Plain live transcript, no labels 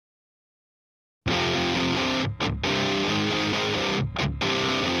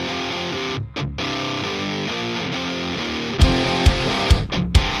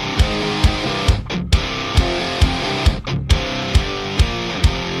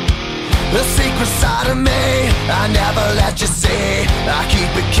The secret side of me I never let you see. I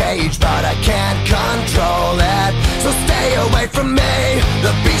keep it caged but I can't control it. So stay away from me,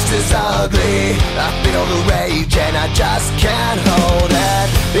 the beast is ugly. I feel the rage and I just can't hold it.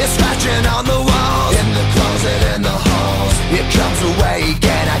 It's scratching on the walls, in the closet, in the halls. It comes awake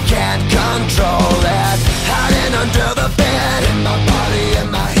and I can't control it. Hiding under the bed, in my body, in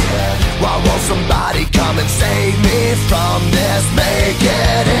my head. Why won't somebody come and save me from this? Make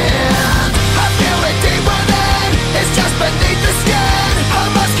it end. I feel it deep within, it's just beneath the skin. I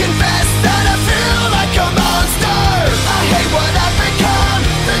must confess that I feel like a monster. I hate what I've become,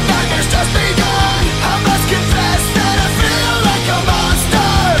 the nightmare's just begun. I must confess that I feel like a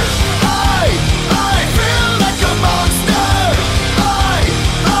monster. I feel like a monster.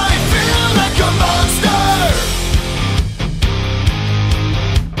 I feel like a monster.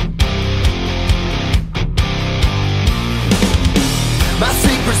 My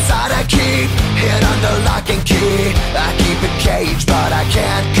secret side I keep hid under lock and key. I keep it caged but I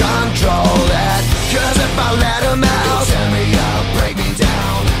can't control it. Cause if I let him out, he'll tear me up, break me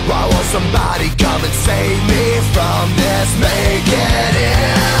down. Why won't somebody come and save me from this? Make it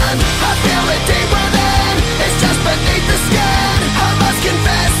end. I feel it deep within, it's just beneath the skin. I must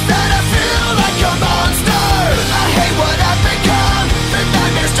confess that I feel like a monster. I hate what I've become, the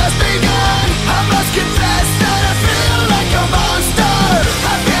nightmare's just begun. I must confess that I feel like a monster.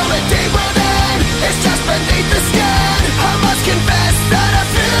 I feel it deep within, it's just beneath the skin. I must confess that I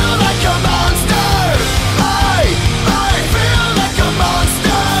feel like a monster. I feel like a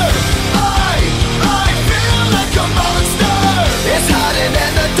monster. I feel like a monster. It's hiding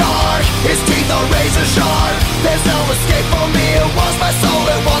in the dark, its teeth are razor sharp. There's no escape for me, it wants my soul,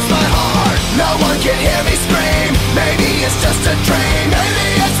 it wants my heart. No one can hear me scream, maybe it's just a dream. Maybe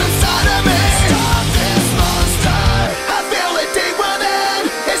it's inside of me. Stop this monster. I feel it deep within,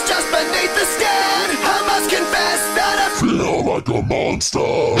 it's just beneath the skin. I must confess that I feel like a monster.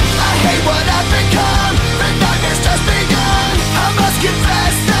 I hate what I've become, the nightmare's just begun. I must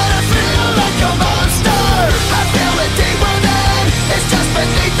confess that I feel like a monster. I feel it deep within, it's just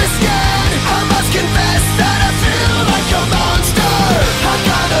beneath the skin. I must confess that I feel like a monster. I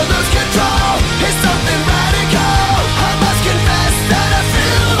kinda lose control, it's something radical. I must confess that I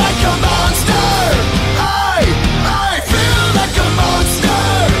feel like a monster. I feel like a monster.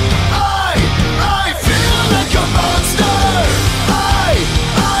 I feel like a monster.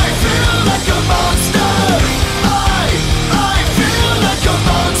 I feel like a monster. I feel like a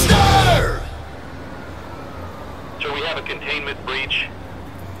monster. So we have a containment breach.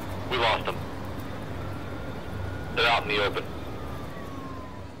 We lost them. They're out in the open.